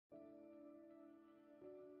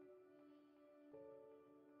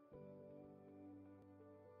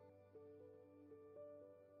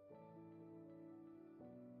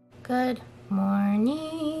Good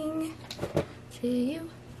morning to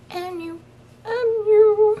you and you and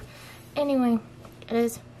you. Anyway, it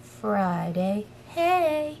is Friday.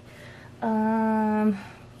 Hey, y'all,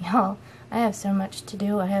 I have so much to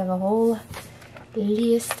do. I have a whole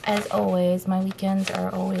list as always. My weekends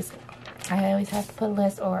are always, I always have to put a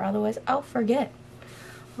list or otherwise I'll forget.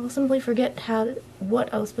 I'll simply forget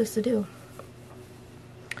what I was supposed to do.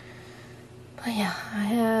 But yeah, I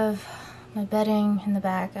have my bedding in the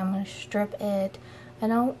back. I'm going to strip it. I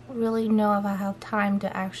don't really know if I have time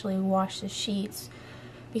to actually wash the sheets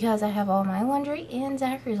because I have all my laundry and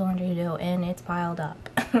Zachary's laundry to do, and it's piled up.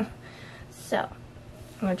 So,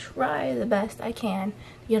 I'm going to try the best I can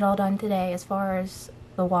to get all done today as far as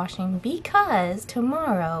the washing, because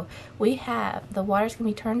tomorrow we have, the water's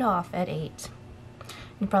going to be turned off at 8.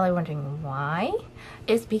 You're probably wondering why.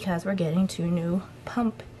 It's because we're getting 2 new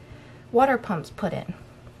water pumps put in.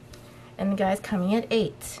 And the guy's coming at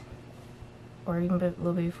 8. Or even a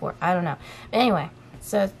little bit before. I don't know. Anyway,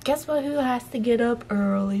 so guess what? Who has to get up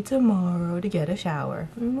early tomorrow to get a shower?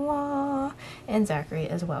 Mwah. And Zachary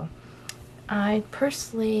as well. I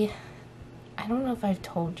personally, I don't know if I've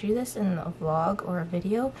told you this in a vlog or a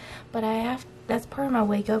video, but that's part of my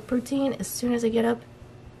wake up routine. As soon as I get up,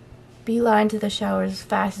 beeline to the shower as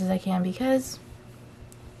fast as I can, because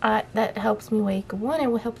that helps me wake. 1,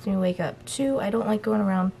 it helps me wake up. 2, I don't like going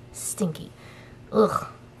around stinky. Ugh.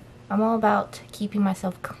 I'm all about keeping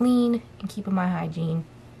myself clean and keeping my hygiene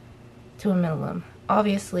to a minimum.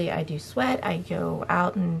 Obviously, I do sweat. I go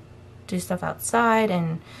out and do stuff outside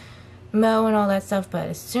and mow and all that stuff, but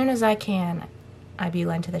as soon as I can, I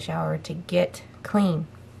beeline to the shower to get clean.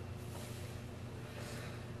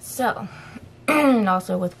 So, and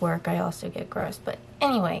also with work, I also get gross. But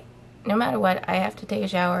anyway, no matter what, I have to take a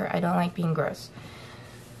shower. I don't like being gross.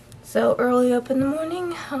 So early up in the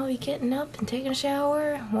morning, I'll be getting up and taking a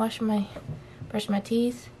shower, brushing my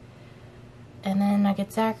teeth, and then I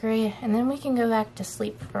get Zachary, and then we can go back to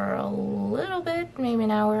sleep for a little bit, maybe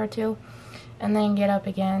an hour or 2, and then get up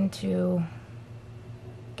again to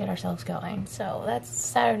get ourselves going. So that's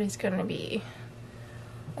Saturday's gonna be,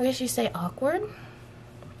 I guess you say, awkward,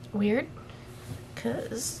 weird,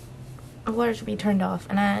 because the water should be turned off,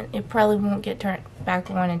 and it probably won't get turned back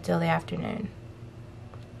on until the afternoon.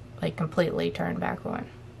 Like completely turned back on.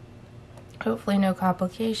 Hopefully no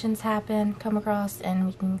complications come across,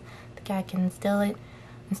 and the guy can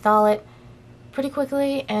install it pretty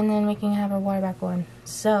quickly, and then we can have our water back on.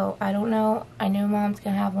 So I don't know. I know Mom's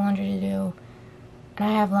gonna have laundry to do, and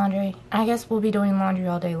I have laundry. I guess we'll be doing laundry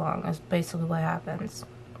all day long. Is basically what happens.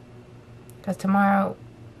 Because tomorrow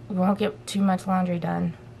we won't get too much laundry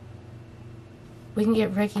done. We can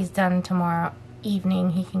get Ricky's done tomorrow evening.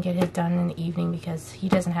 He can get his done in the evening because he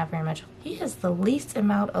doesn't have very much. He has the least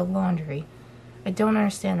amount of laundry. I don't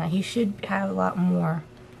understand that. He should have a lot more.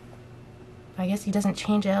 I guess he doesn't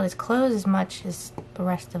change out his clothes as much as the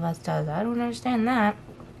rest of us does. I don't understand that.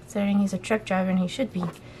 Considering he's a truck driver and he should be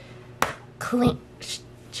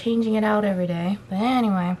changing it out every day. But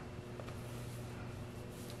anyway, I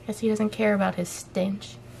guess he doesn't care about his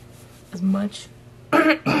stench as much.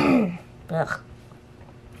 Ugh.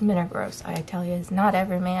 Men are gross, I tell you. Not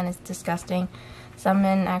every man is disgusting. Some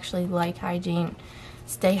men actually like hygiene,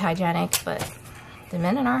 stay hygienic, but the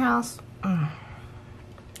men in our house,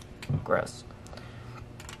 gross.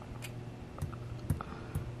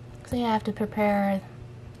 So yeah, I have to prepare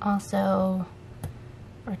also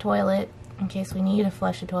our toilet in case we need to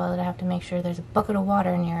flush the toilet. I have to make sure there's a bucket of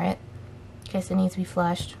water near it in case it needs to be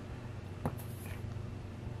flushed.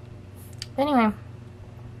 Anyway,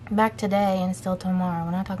 back today and still tomorrow.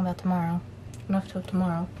 We're not talking about tomorrow. Enough till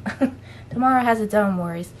tomorrow. Tomorrow has its own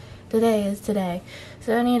worries. Today is today.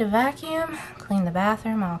 So I need to vacuum, clean the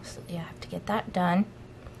bathroom. Obviously, I have to get that done.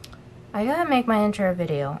 I gotta make my intro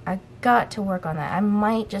video. I got to work on that. I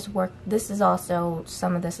might just work. This is also,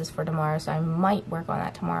 some of this is for tomorrow, so I might work on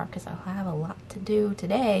that tomorrow because I'll have a lot to do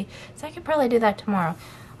today. So I could probably do that tomorrow.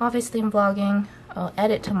 Obviously, I'm vlogging. I'll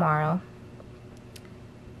edit tomorrow.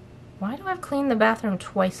 Why do I have cleaned the bathroom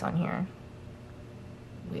twice on here?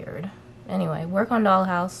 Weird. Anyway, work on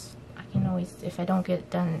Dollhouse. I can always, if I don't get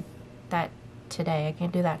done that today, I can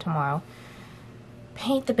do that tomorrow.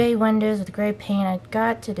 Paint the bay windows with gray paint. I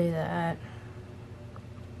got to do that.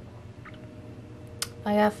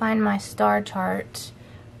 I gotta find my star chart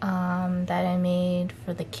that I made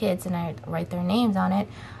for the kids, and I write their names on it.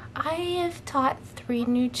 I have taught 3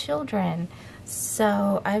 new children,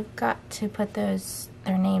 so I've got to put their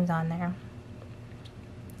names on there.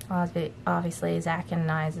 Obviously, Zach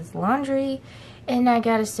and I's laundry, and I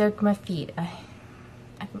gotta soak my feet.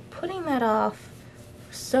 I've been putting that off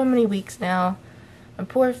for so many weeks now. My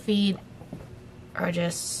poor feet are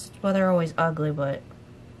just, well, they're always ugly, but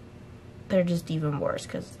they're just even worse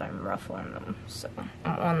because I'm rough on them. So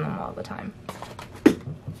I'm on them all the time.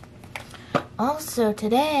 Also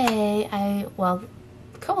today, well,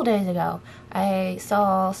 a couple days ago, I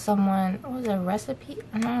saw someone, what was it, a recipe?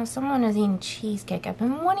 No, someone is eating cheesecake. I've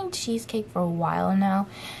been wanting cheesecake for a while now,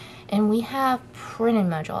 and we have pretty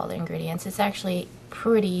much all the ingredients. It's actually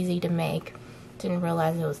pretty easy to make. Didn't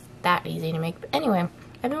realize it was that easy to make. But anyway,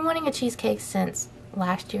 I've been wanting a cheesecake since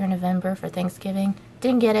last year in November for Thanksgiving.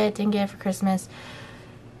 Didn't get it for Christmas.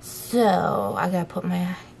 So I gotta put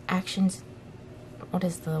my actions, what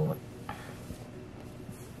is the word?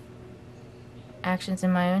 Actions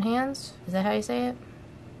in my own hands? Is that how you say it?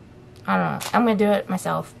 I don't know. I'm gonna do it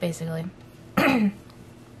myself, basically. And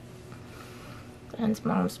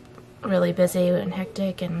Mom's really busy and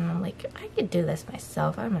hectic, and I'm like, I could do this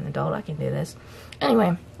myself. I'm an adult, I can do this.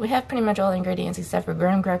 Anyway, we have pretty much all the ingredients except for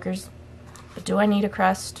graham crackers. But do I need a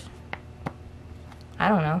crust? I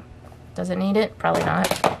don't know. Does it need it? Probably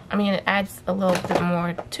not. I mean, it adds a little bit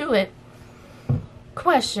more to it.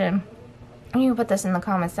 Question. You can put this in the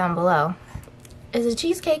comments down below. Is a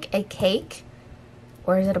cheesecake a cake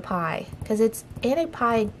or is it a pie? Because it's in a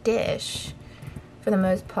pie dish for the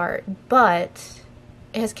most part, but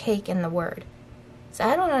it has cake in the word. So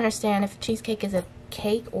I don't understand if cheesecake is a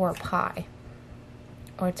cake or a pie,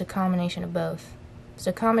 or it's a combination of both.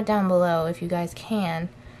 So comment down below if you guys can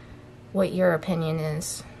what your opinion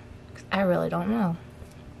is. 'Cause I really don't know.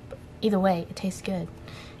 But either way, it tastes good.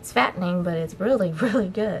 It's fattening, but it's really, really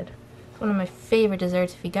good. It's one of my favorite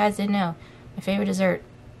desserts. If you guys didn't know, my favorite dessert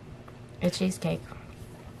is cheesecake.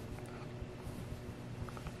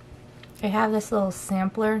 I have this little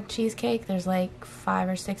sampler cheesecake. There's like 5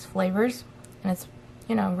 or 6 flavors, and it's,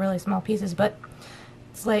 you know, really small pieces, but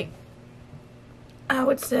it's like, I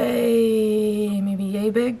would say maybe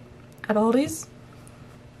yay big at Aldi's.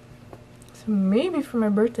 So maybe for my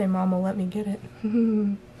birthday, Mom will let me get it.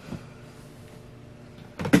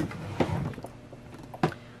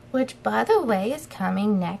 Which, by the way, is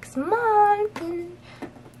coming next month.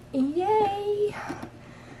 Yay!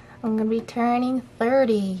 I'm gonna be turning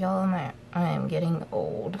 30, y'all. I am getting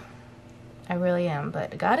old. I really am.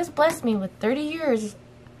 But God has blessed me with 30 years,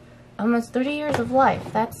 almost 30 years of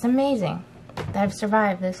life. That's amazing that I've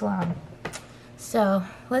survived this long. So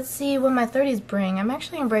let's see what my 30s bring. I'm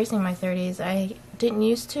actually embracing my 30s. I didn't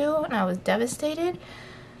used to, and I was devastated.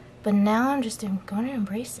 But now I'm just going to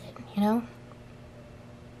embrace it, you know?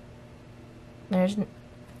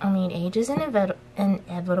 Age is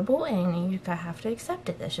inevitable, and you have to accept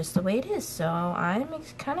it. That's just the way it is. So I'm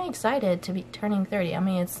kind of excited to be turning 30. I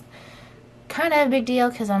mean, it's kind of a big deal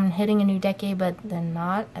because I'm hitting a new decade, but then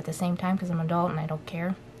not at the same time because I'm an adult and I don't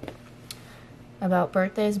care about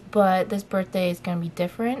birthdays. But this birthday is going to be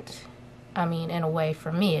different. I mean, in a way,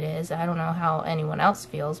 for me it is. I don't know how anyone else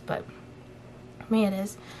feels, but for me it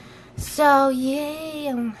is. So, yay!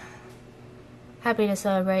 I'm happy to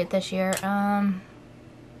celebrate this year.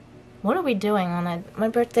 What are we doing on that? My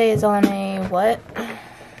birthday is on a what?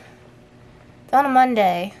 It's on a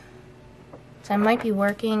Monday. So I might be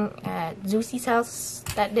working at Zeusi's house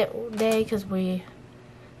that day because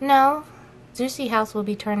no, Zeusi's house will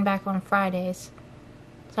be turned back on Fridays.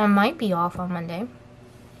 So I might be off on Monday.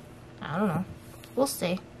 I don't know. We'll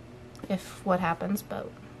see if what happens, but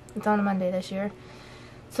it's on a Monday this year.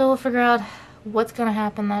 So we'll figure out what's going to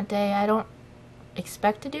happen that day. I don't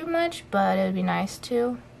expect to do much, but it would be nice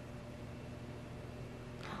to.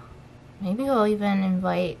 Maybe I'll even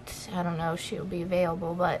invite, I don't know if she'll be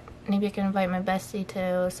available, but maybe I can invite my bestie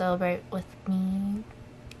to celebrate with me.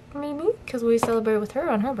 Maybe, because we celebrate with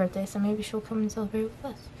her on her birthday, so maybe she'll come and celebrate with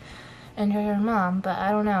us. And her mom, but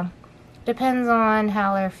I don't know. Depends on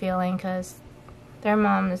how they're feeling, because their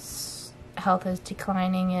mom's health is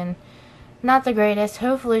declining and not the greatest.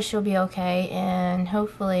 Hopefully she'll be okay, and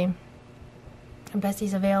hopefully her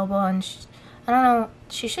bestie's available, and I don't know,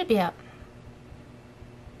 she should be out.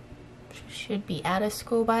 Should be out of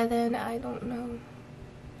school by then. I don't know.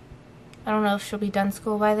 I don't know if she'll be done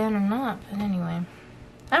school by then or not. But anyway,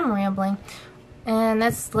 I'm rambling. And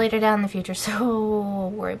that's later down in the future, so we'll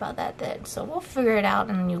worry about that then. So we'll figure it out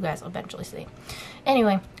and you guys will eventually see.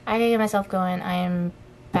 Anyway, I gotta get myself going. I am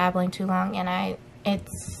babbling too long and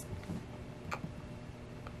it's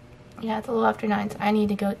a little after 9, so I need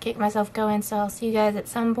to go get myself going. So I'll see you guys at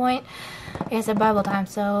some point. I guess at Bible time,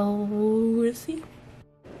 so we'll see.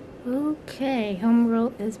 Okay,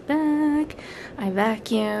 homegirl is back. I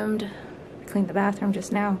vacuumed, cleaned the bathroom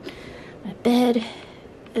just now. My bed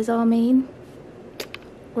is all made.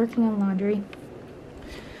 Working on laundry.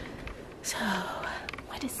 So,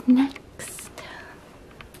 what is next?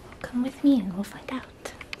 come with me and we'll find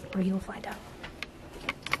out. Or you'll find out.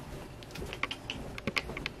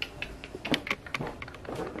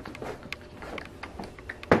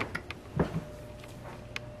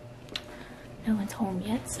 No one's home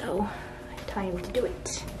yet, so I have time to do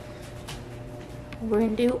it. What we're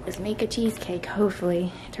gonna do is make a cheesecake.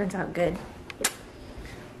 Hopefully it turns out good.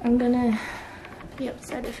 I'm gonna be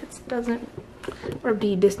upset if it doesn't, or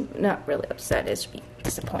be not really upset, just be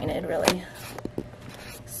disappointed really.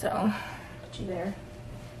 So, put you there.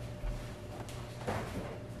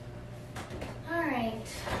 Alright.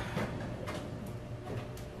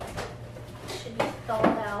 Should be thawed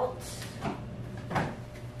out.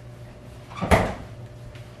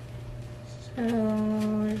 So,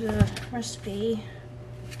 there's a recipe.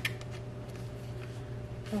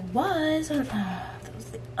 There was, that was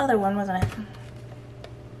the other one, wasn't it?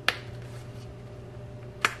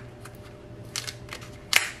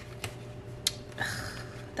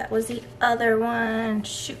 That was the other one.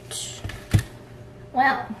 Shoot.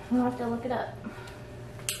 Well, we'll have to look it up.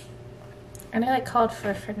 I know I called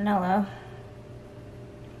for vanilla.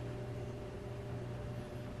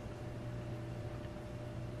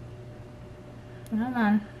 Hold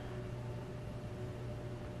on.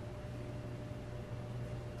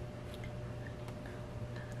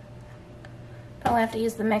 Probably have to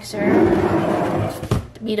use the mixer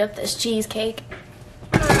to beat up this cheesecake.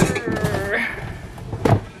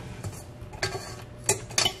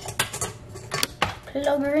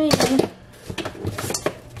 Plug her in.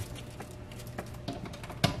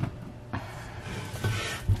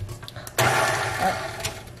 Oh,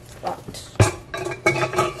 it's locked.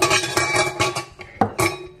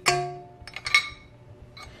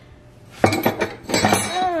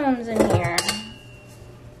 Crumbs in here.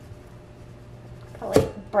 Probably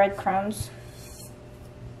breadcrumbs.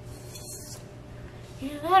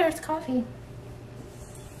 Either that or it's coffee.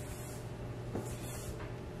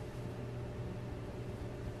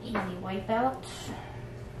 Easy wipe out.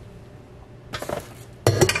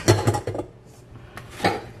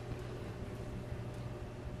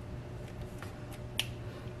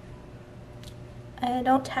 I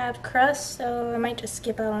don't have crust, so I might just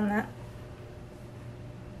skip out on that.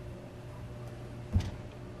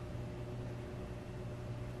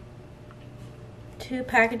 Two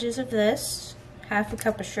packages of this, half a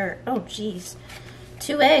cup of sugar. Oh geez,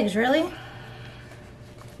 2 eggs, really?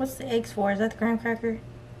 What's the eggs for? Is that the graham cracker?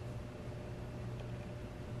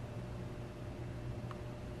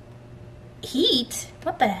 Heat?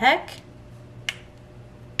 What the heck?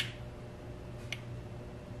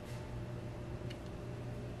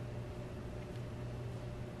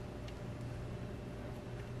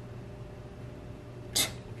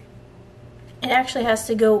 It actually has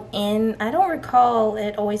to go in. I don't recall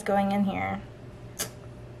it always going in here.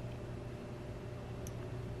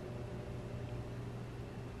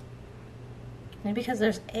 Maybe because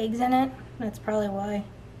there's eggs in it? That's probably why.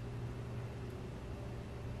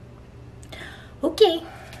 Okay.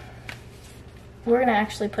 We're gonna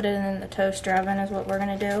actually put it in the toaster oven is what we're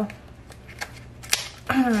gonna do.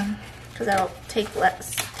 Because that'll take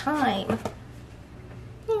less time.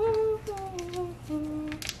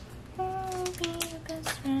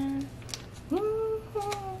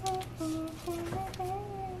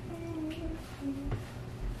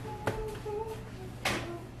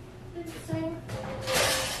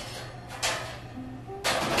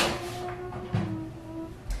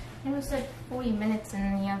 It said 40 minutes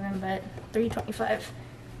in the oven, but 325.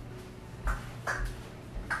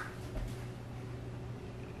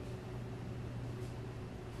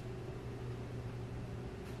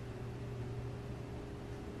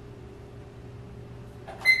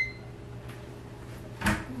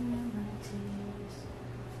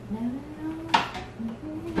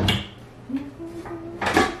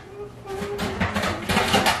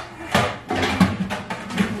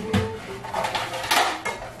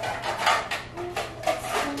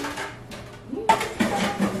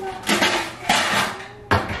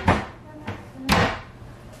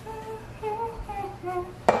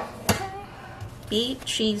 Beet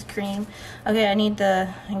cheese cream. Okay, I need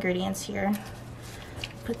the ingredients here.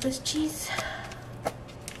 Put this cheese.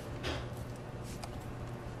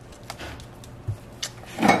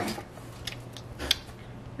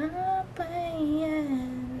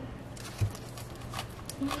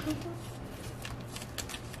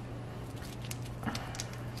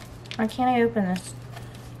 Why can't I open this?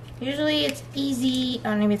 Usually it's easy.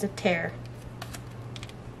 Oh, maybe it's a tear.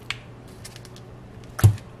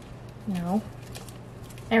 No.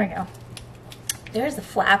 There we go. There's the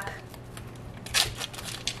flap.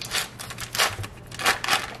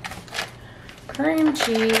 Cream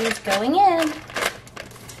cheese going in.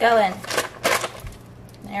 going.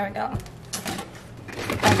 There we go.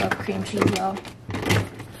 I love cream cheese, y'all.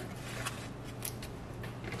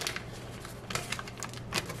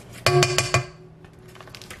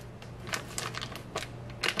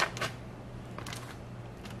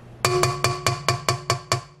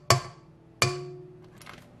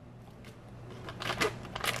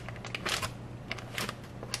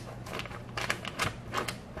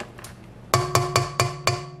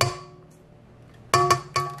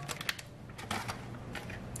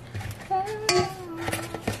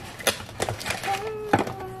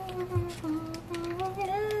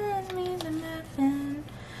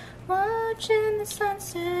 Watching the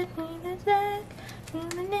sunset with the deck, with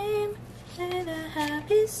the name, play the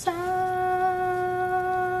happy song.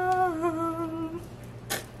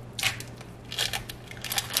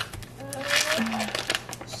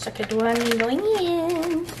 Second one going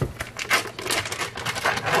in.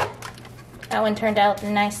 That one turned out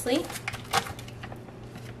nicely.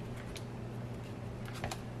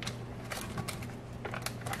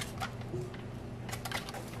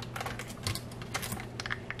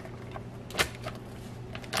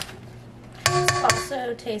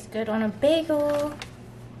 Also tastes good on a bagel.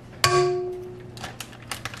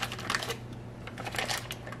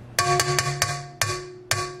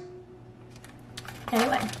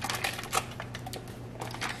 Anyway,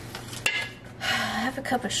 I have a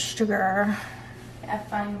cup of sugar. I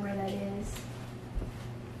find where that is.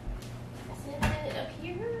 Is it up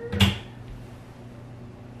here?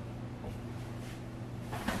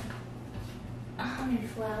 Almond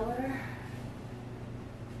flour.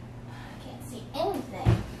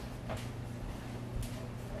 Anything.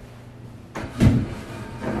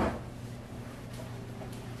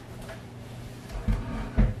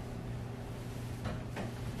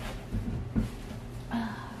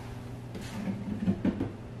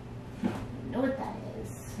 Know what that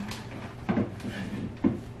is?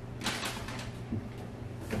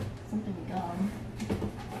 Something gum.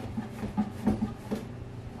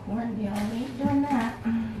 Cornmeal. We ain't doing that.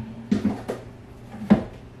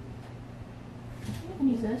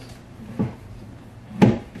 Use this.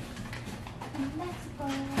 Mexico.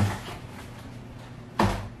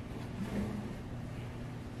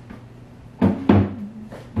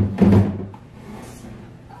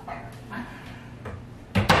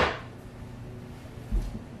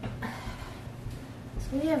 So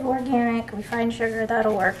we have organic, refined sugar,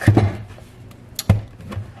 that'll work.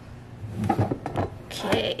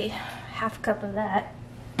 Okay, half a cup of that.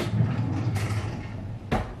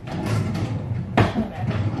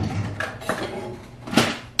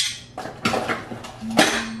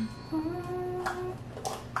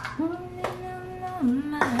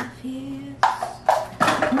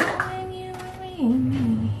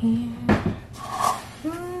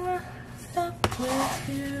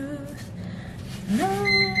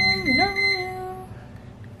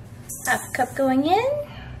 Half a cup going in.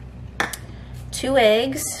 2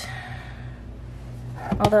 eggs.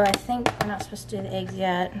 Although I think we're not supposed to do the eggs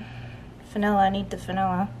yet. Vanilla, I need the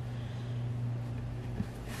vanilla.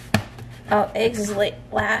 Oh, eggs is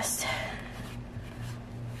last.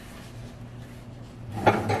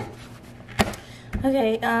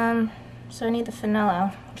 Okay, so I need the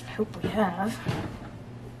vanilla, which I hope we have.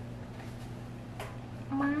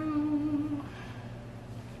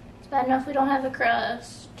 It's bad enough we don't have a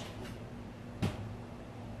crust.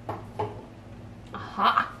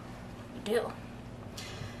 Aha, we do.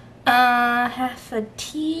 Half a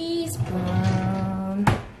teaspoon.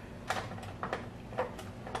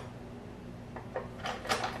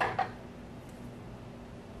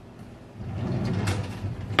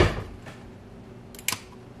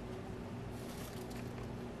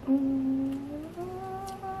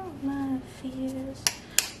 My fears.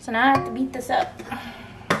 So now I have to beat this up.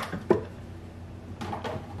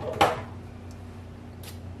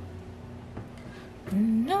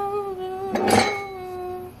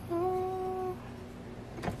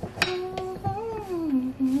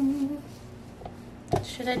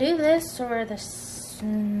 Should I do this or this?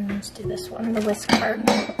 Let's do this one, the whisk part.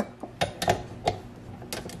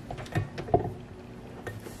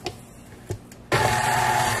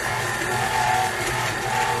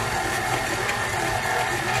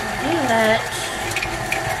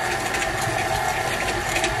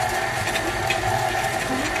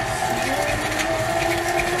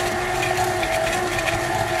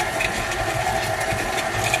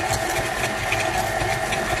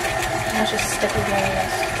 Let's just stick with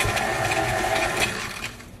this.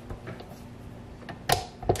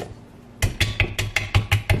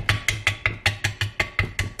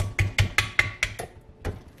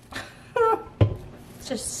 It's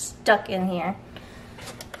just stuck in here.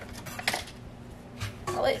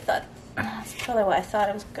 really what I thought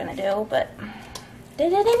I was gonna do, but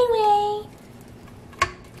did it anyway.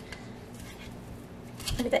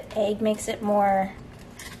 Maybe the egg makes it more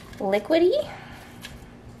liquidy.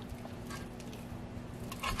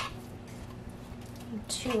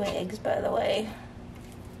 2 eggs, by the way.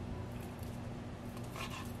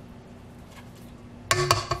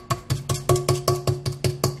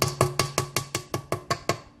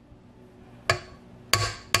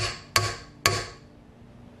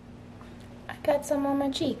 I got some on my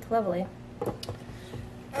cheek. Lovely.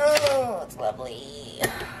 Oh, it's lovely.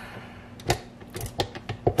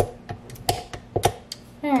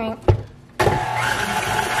 All right.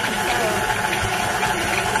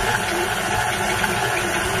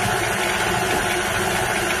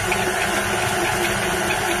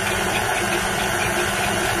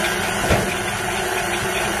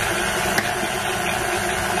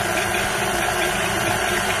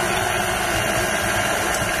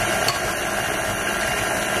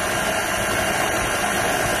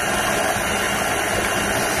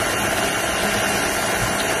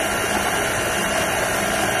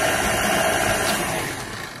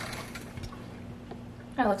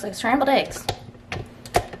 That looks like scrambled eggs.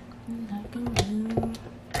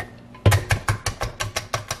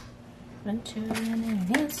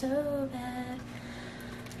 So bad.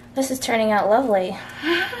 This is turning out lovely.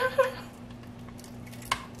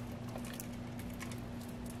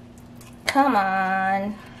 Come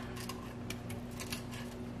on.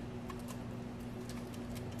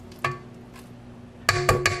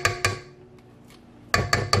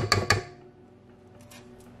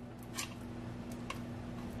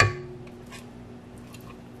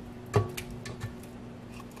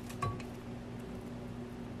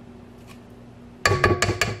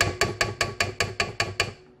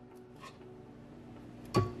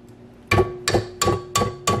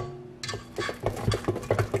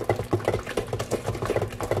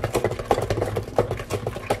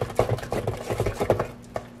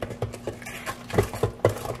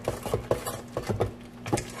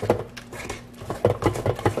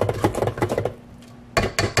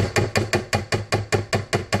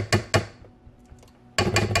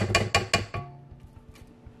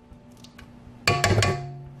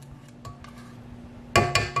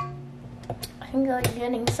 I think like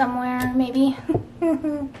getting somewhere, maybe.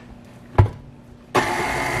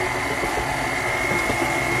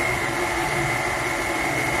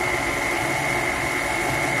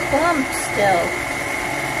 Clump still.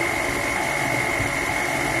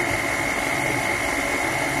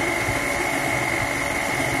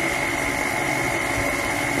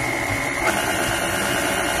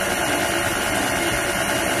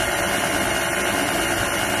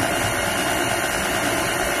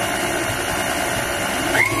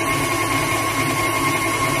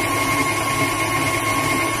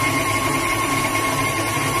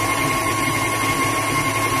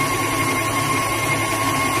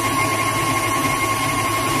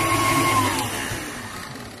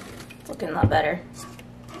 Looking a lot better.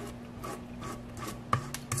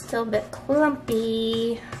 Still a bit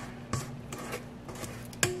clumpy.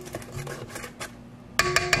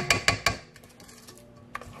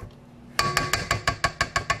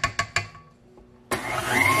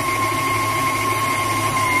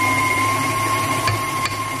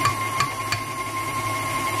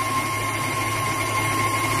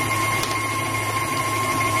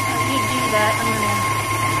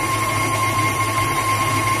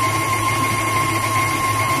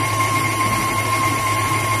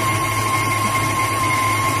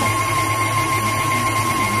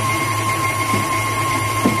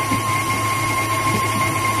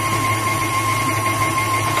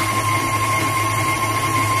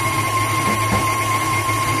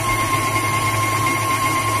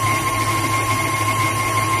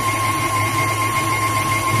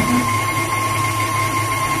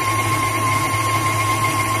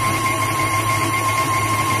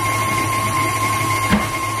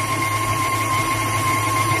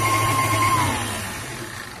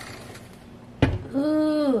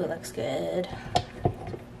 Looks good.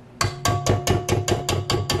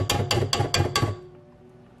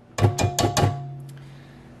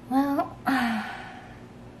 Well,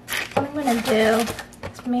 what I'm gonna do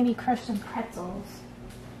is maybe crush some pretzels.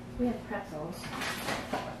 We have pretzels.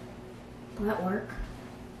 Will that work?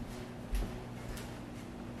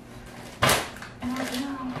 I don't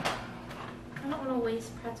know. I don't want to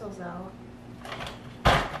waste pretzels though.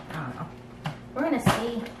 I don't know. We're gonna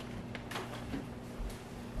see.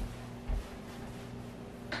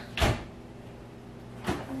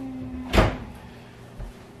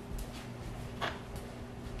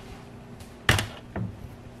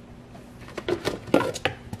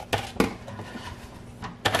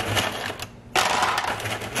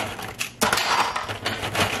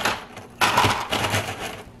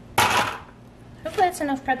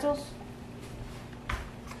 pretzels?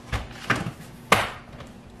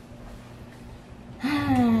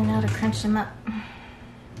 Now to crunch them up.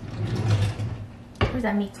 Where's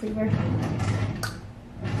that meat cleaver?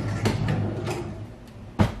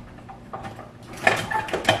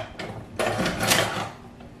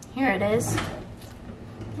 Here it is.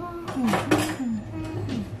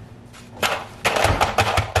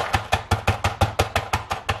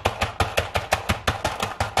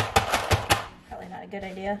 Probably not a good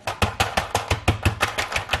idea.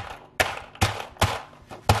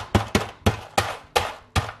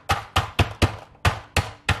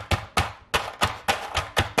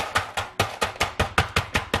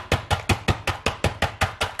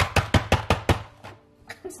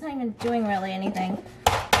 It's not even doing really anything.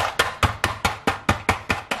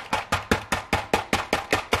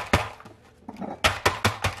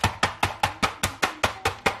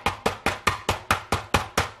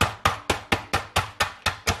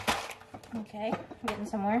 Okay, I'm getting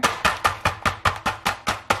somewhere.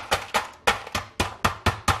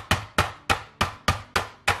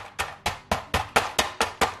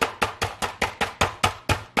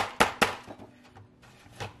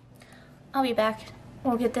 I'll be back.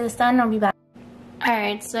 We'll get this done, I'll be back.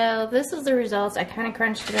 Alright, so this is the results. I kind of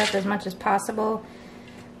crunched it up as much as possible,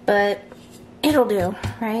 but it'll do,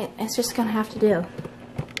 right? It's just gonna have to do.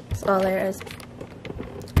 That's all there is.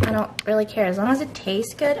 I don't really care. As long as it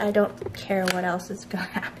tastes good, I don't care what else is gonna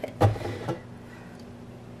happen.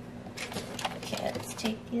 Okay, let's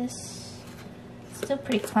take this. It's still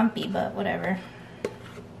pretty clumpy, but whatever.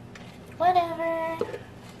 Whatever.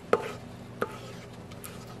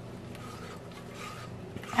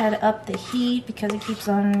 Add up the heat because it keeps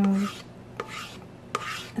on.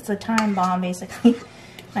 It's a time bomb basically.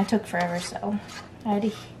 I took forever, so I had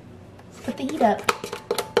to put the heat up.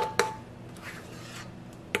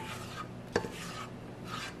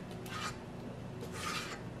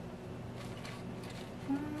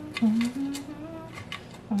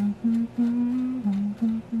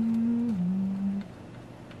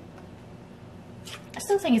 I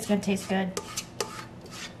still think it's gonna taste good.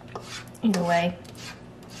 Either way.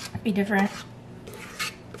 Be different.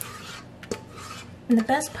 And the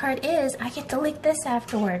best part is I get to lick this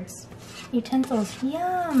afterwards. Utensils,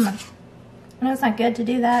 yum. I know it's not good to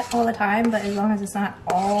do that all the time, but as long as it's not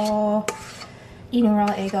all eating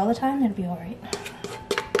raw egg all the time, it'll be alright.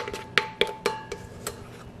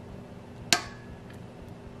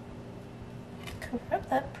 Cover up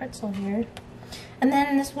that pretzel here. And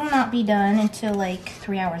then this will not be done until like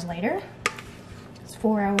 3 hours later. It's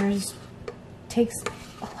 4 hours. Takes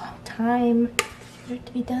a long time for it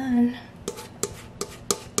to be done.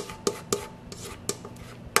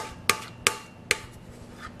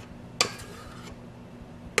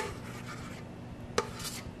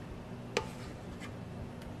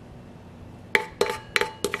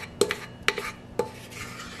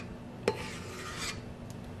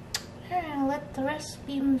 I'll let the rest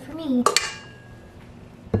be for me.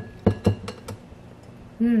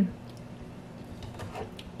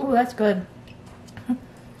 Ooh, that's good.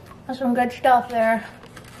 That's some good stuff there.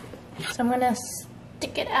 So I'm gonna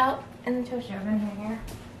stick it out in the toaster oven here.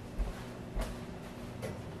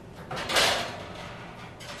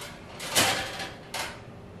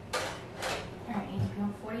 Alright, it's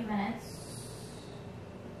been 40 minutes.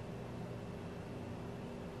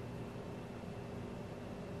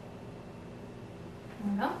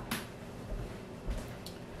 There we go.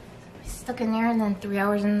 Stuck in there and then 3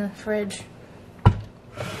 hours in the fridge.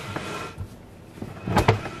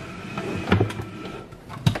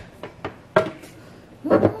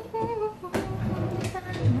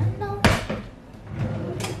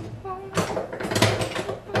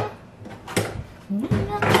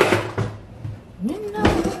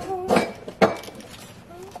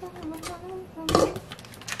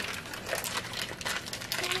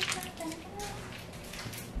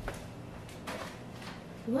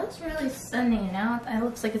 It looks really sunny now. It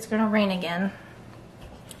looks like it's gonna rain again.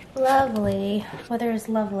 Lovely. Weather is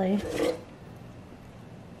lovely.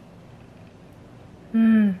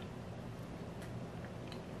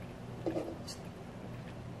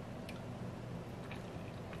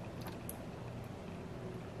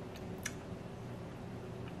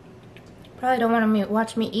 Probably don't want to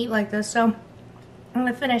watch me eat like this, so I'm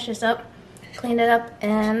gonna finish this up, clean it up,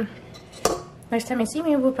 and next time you see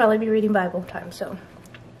me, we'll probably be reading Bible time, so.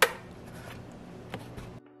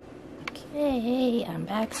 Okay, I'm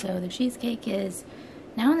back. So the cheesecake is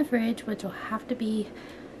now in the fridge, which will have to be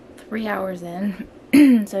 3 hours in.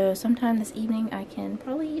 So sometime this evening I can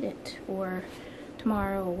probably eat it, or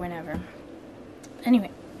tomorrow or whenever. Anyway,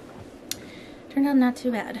 turned out not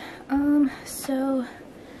too bad. So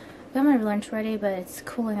Got my lunch ready, but it's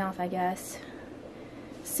cooling off, I guess.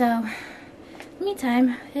 So,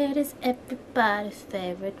 meantime, it is everybody's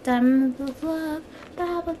favorite time of love,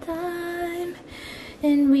 Bible time.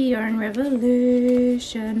 And we are in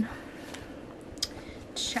Revelation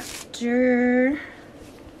chapter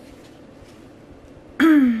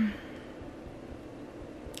I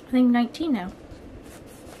think 19 now.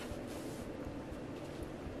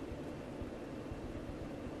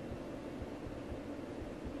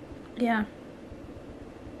 Yeah.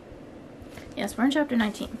 Yes, we're in chapter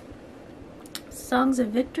 19. Songs of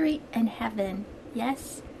victory in heaven.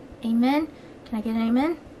 Yes. Amen. Can I get an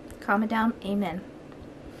amen? Comment down. Amen.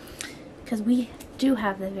 Because we do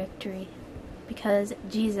have the victory. Because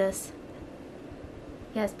Jesus.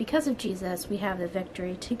 Yes, because of Jesus, we have the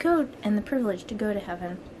victory to go and the privilege to go to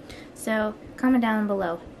heaven. So, comment down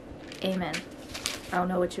below. Amen. I don't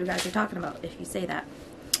know what you guys are talking about if you say that.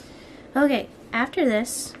 Okay, after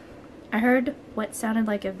this, I heard what sounded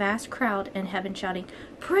like a vast crowd in heaven shouting,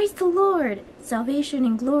 "Praise the Lord! Salvation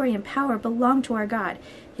and glory and power belong to our God.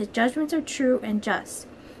 His judgments are true and just.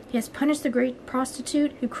 He has punished the great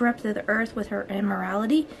prostitute who corrupted the earth with her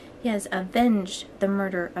immorality. He has avenged the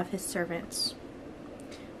murder of his servants."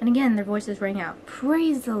 And again, their voices rang out,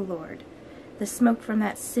 "Praise the Lord! The smoke from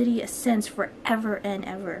that city ascends forever and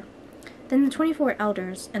ever." Then the 24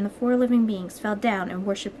 elders and the 4 living beings fell down and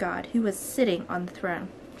worshipped God, who was sitting on the throne.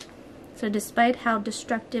 So despite how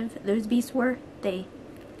destructive those beasts were, they,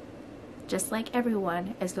 just like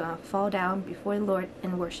everyone, is going to fall down before the Lord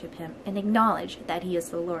and worship him and acknowledge that he is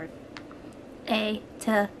the Lord. A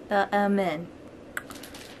to the amen.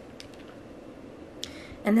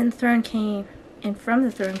 And then the throne came, and from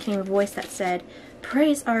the throne came a voice that said,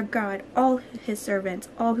 "Praise our God, all his servants,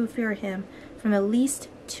 all who fear him, from the least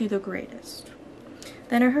to the greatest."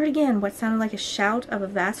 Then I heard again what sounded like a shout of a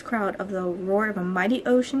vast crowd, of the roar of a mighty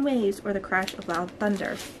ocean waves, or the crash of loud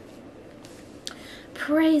thunder.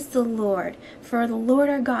 "Praise the Lord, for the Lord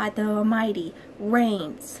our God, the Almighty,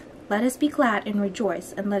 reigns. Let us be glad and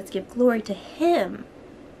rejoice, and let us give glory to him.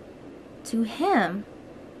 To him,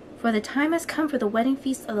 for the time has come for the wedding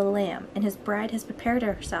feast of the Lamb, and his bride has prepared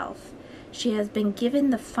herself. She has been given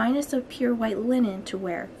the finest of pure white linen to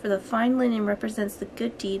wear, for the fine linen represents the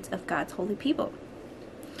good deeds of God's holy people."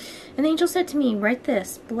 And the angel said to me, "Write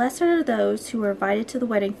this, Blessed are those who are invited to the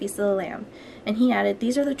wedding feast of the Lamb." And he added,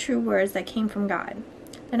 "These are the true words that came from God."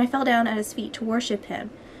 Then I fell down at his feet to worship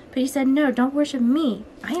him. But he said, "No, don't worship me.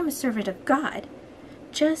 I am a servant of God,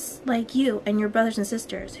 just like you and your brothers and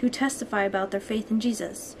sisters who testify about their faith in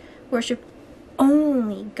Jesus. Worship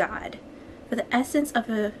only God. For the essence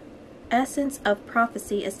of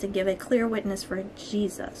prophecy is to give a clear witness for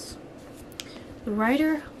Jesus." The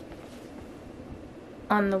rider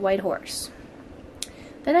on the white horse.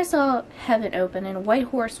 Then I saw heaven open, and a white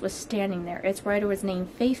horse was standing there. Its rider was named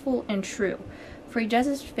Faithful and True, for he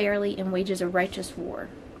judges fairly and wages a righteous war.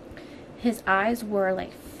 His eyes were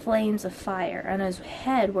like flames of fire, and on his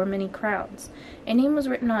head were many crowns. A name was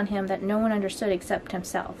written on him that no one understood except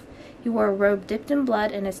himself. He wore a robe dipped in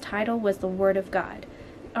blood, and his title was the Word of God.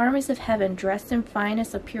 The armies of heaven, dressed in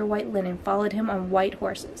finest of pure white linen, followed him on white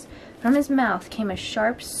horses. From his mouth came a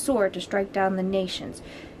sharp sword to strike down the nations.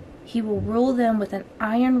 He will rule them with an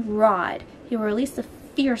iron rod. He will release the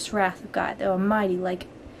fierce wrath of God, the Almighty, like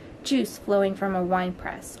juice flowing from a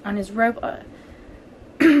winepress. On his robe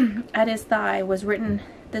at his thigh was written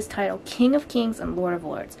this title, King of Kings and Lord of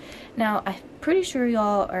Lords. Now, I'm pretty sure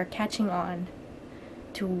y'all are catching on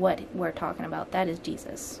to what we're talking about. That is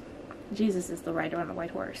Jesus. Jesus is the rider on the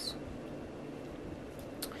white horse.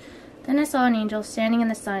 Then I saw an angel standing in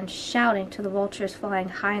the sun, shouting to the vultures flying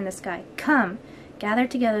high in the sky, "Come, gather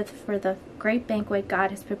together for the great banquet God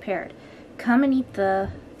has prepared. Come and eat the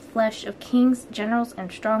flesh of kings, generals,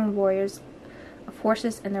 and strong warriors, of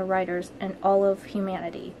horses and their riders, and all of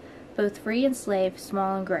humanity, both free and slave,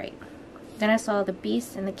 small and great." Then I saw the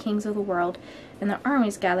beast and the kings of the world, and the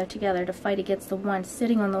armies gathered together to fight against the one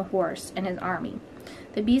sitting on the horse and his army.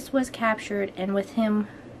 The beast was captured, and with him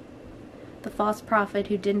the false prophet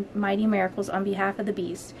who did mighty miracles on behalf of the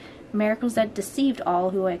beast, miracles that deceived all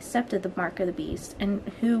who accepted the mark of the beast and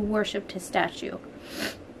who worshipped his statue.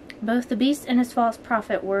 Both the beast and his false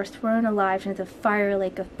prophet were thrown alive into the fiery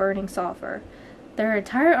lake of burning sulfur. Their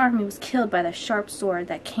entire army was killed by the sharp sword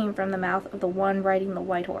that came from the mouth of the one riding the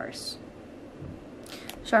white horse.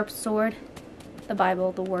 Sharp sword, the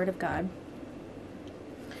Bible, the Word of God.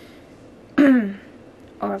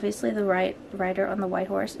 Obviously, the rider on the white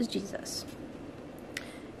horse is Jesus.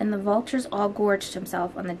 And the vultures all gorged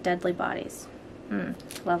himself on the deadly bodies.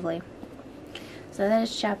 Lovely. So that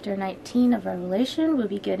is chapter 19 of Revelation. We'll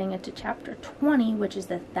be getting into chapter 20, which is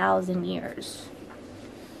the 1,000 years.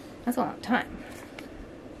 That's a long time.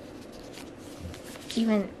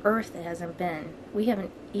 Even Earth hasn't been. We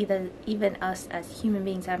haven't, even us as human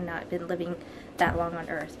beings have not been living that long on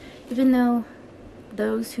Earth. Even though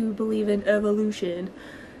those who believe in evolution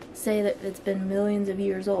say that it's been millions of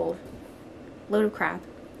years old. Load of crap.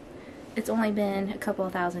 It's only been a couple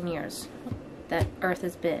of thousand years that Earth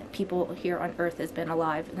has been, people here on Earth has been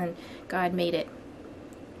alive, and then God made it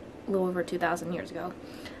a little over 2,000 years ago.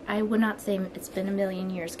 I would not say it's been a million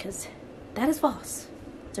years, because that is false.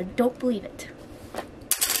 So don't believe it.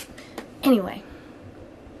 Anyway,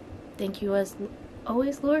 thank you as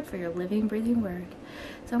always, Lord, for your living, breathing word.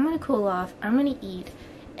 So I'm going to cool off, I'm going to eat,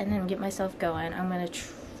 and then get myself going. I'm going to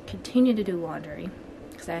continue to do laundry,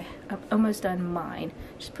 because I'm almost done mine.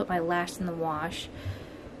 Just put my last in the wash.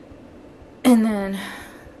 And then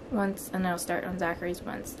I'll start on Zachary's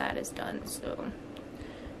once that is done. So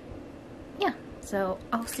yeah, so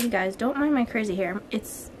I'll see you guys. Don't mind my crazy hair.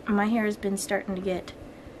 My hair has been starting to get,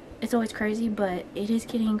 it's always crazy, but it is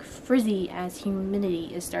getting frizzy as humidity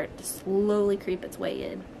is starting to slowly creep its way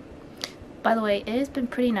in. By the way, it has been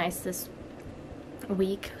pretty nice this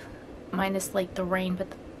week, minus like the rain, but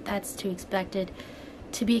that's to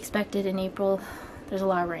be expected in April. There's a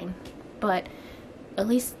lot of rain, but at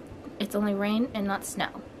least it's only rain and not snow.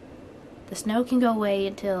 The snow can go away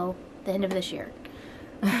until the end of this year,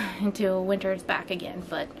 until winter is back again.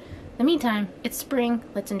 But in the meantime, it's spring.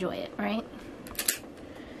 Let's enjoy it, right?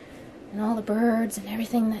 And all the birds and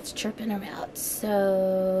everything that's chirping about.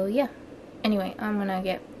 So yeah. Anyway, I'm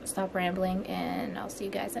gonna stop rambling, and I'll see you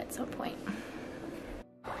guys at some point.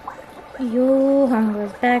 Yo,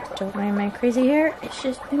 Hunger's back. Don't mind my crazy hair. It's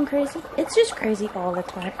just been crazy. It's just crazy all the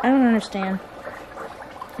time. I don't understand.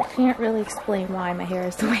 I can't really explain why my hair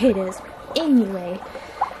is the way it is. Anyway,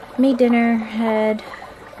 made dinner, had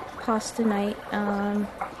pasta night,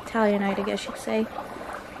 Italian night I guess you could say,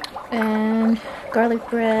 and garlic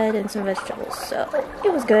bread and some vegetables, so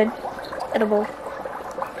it was good, edible.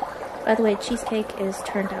 By the way, cheesecake is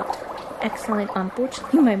turned out excellent.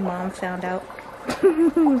 Unfortunately, my mom found out.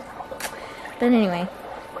 But anyway,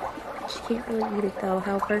 she can't really eat it though,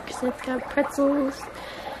 however, because it's got pretzels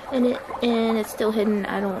in it, and it's still hidden.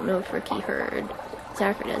 I don't know if Ricky heard.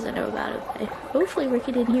 Zachary doesn't know about it. But hopefully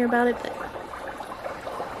Ricky didn't hear about it, but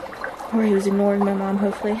or he was ignoring my mom,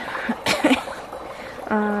 hopefully.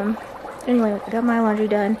 Anyway, I got my laundry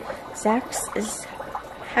done. Zach's is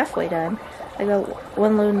halfway done. I got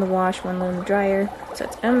one load in the wash, one load in the dryer, so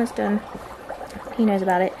it's almost done. He knows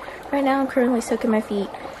about it. Right now I'm currently soaking my feet.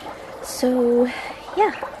 So,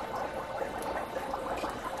 yeah.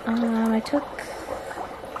 I took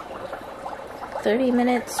 30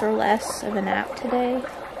 minutes or less of a nap today.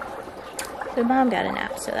 So Mom got a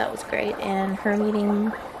nap, so that was great. And her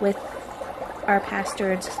meeting with our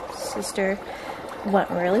pastor and sister went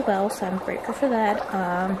really well, so I'm grateful for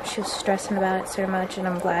that. She was stressing about it so much, and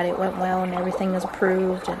I'm glad it went well and everything was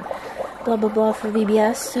approved and blah blah blah for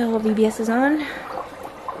VBS. So VBS is on.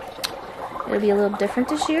 It'll be a little different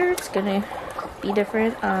this year. It's gonna be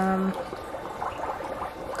different.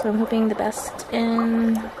 So I'm hoping the best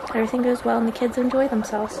and everything goes well and the kids enjoy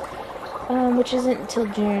themselves. Which isn't until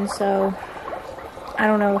June, so I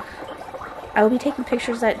don't know. I will be taking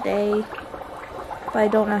pictures that day, but I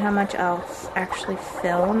don't know how much I'll actually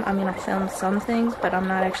film. I mean, I'll film some things, but I'm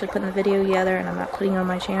not actually putting the video together, and I'm not putting it on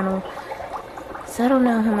my channel. So I don't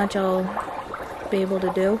know how much I'll be able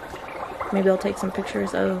to do. Maybe I'll take some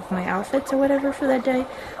pictures of my outfits or whatever for that day.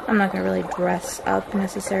 I'm not going to really dress up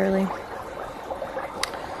necessarily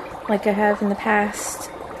like I have in the past,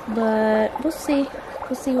 but we'll see.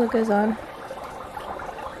 We'll see what goes on.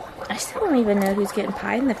 I still don't even know who's getting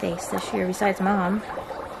pie in the face this year besides Mom.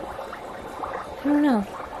 I don't know.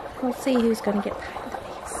 We'll see who's going to get pie in the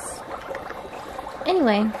face.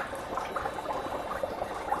 Anyway.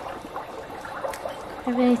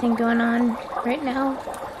 Have anything going on right now?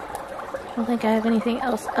 I don't think I have anything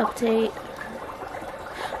else to update.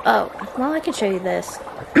 Oh, well, I can show you this.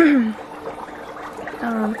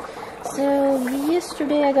 So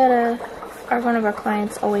yesterday I got one of our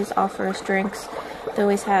clients always offer us drinks. They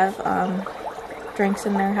always have drinks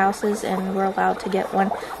in their houses, and we're allowed to get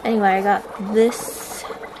one. Anyway, I got this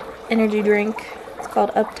energy drink. It's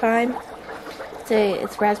called Uptime.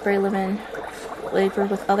 It's raspberry lemon flavored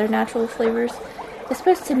with other natural flavors. It's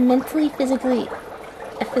supposed to mentally, physically,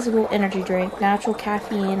 a physical energy drink, natural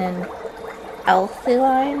caffeine and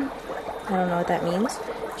L-theanine. I don't know what that means.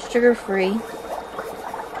 Sugar-free.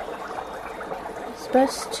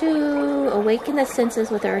 best to awaken the senses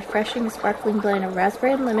with a refreshing, sparkling blend of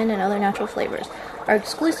raspberry and lemon and other natural flavors. Our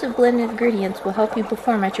exclusive blended ingredients will help you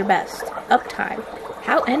perform at your best. Uptime.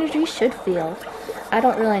 How energy should feel. I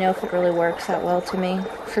don't really know if it really works that well to me.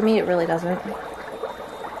 For me, it really doesn't.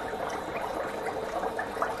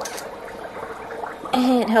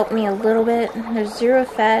 It helped me a little bit. There's 0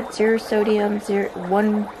 fat, 0 sodium,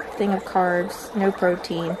 1 thing of carbs, no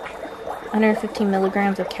protein, 115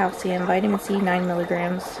 milligrams of calcium, vitamin C 9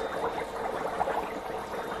 milligrams,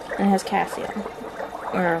 and it has calcium,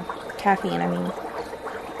 or caffeine, I mean.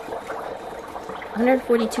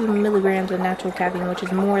 142 milligrams of natural caffeine, which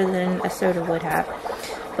is more than a soda would have.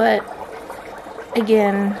 But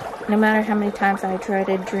again, no matter how many times I try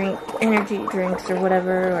to drink energy drinks or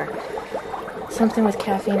whatever, or something with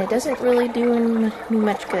caffeine, it doesn't really do me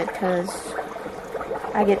much good because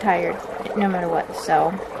I get tired no matter what.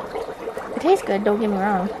 So it tastes good, don't get me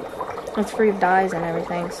wrong. It's free of dyes and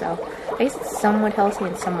everything, so I guess it's somewhat healthy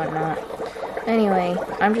and somewhat not. Anyway,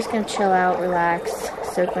 I'm just gonna chill out, relax,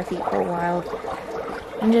 soak my feet for a while,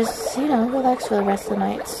 and just, you know, relax for the rest of the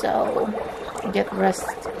night. So get the rest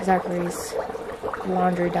of Zachary's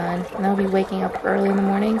laundry done, and I'll be waking up early in the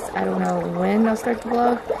mornings. I don't know when I'll start the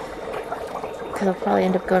vlog, because I'll probably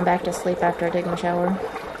end up going back to sleep after I take my shower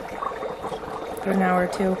for an hour or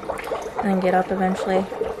two, and then get up eventually.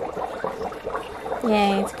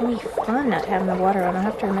 Yay, it's gonna be fun not having the water on. I'll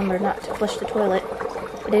have to remember not to flush the toilet.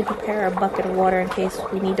 I did prepare a bucket of water in case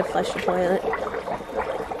we need to flush the toilet.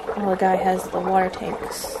 Well, the guy has the water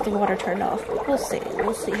tanks, the water turned off. We'll see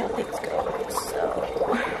how things go.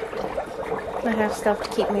 So, I have stuff to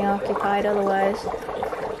keep me occupied otherwise.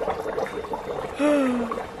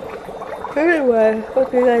 Anyway,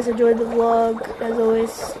 hope you guys enjoyed the vlog. As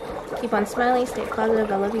always, keep on smiling, stay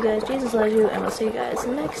positive. I love you guys. Jesus loves you, and we'll see you guys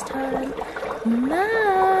next time.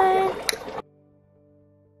 Bye!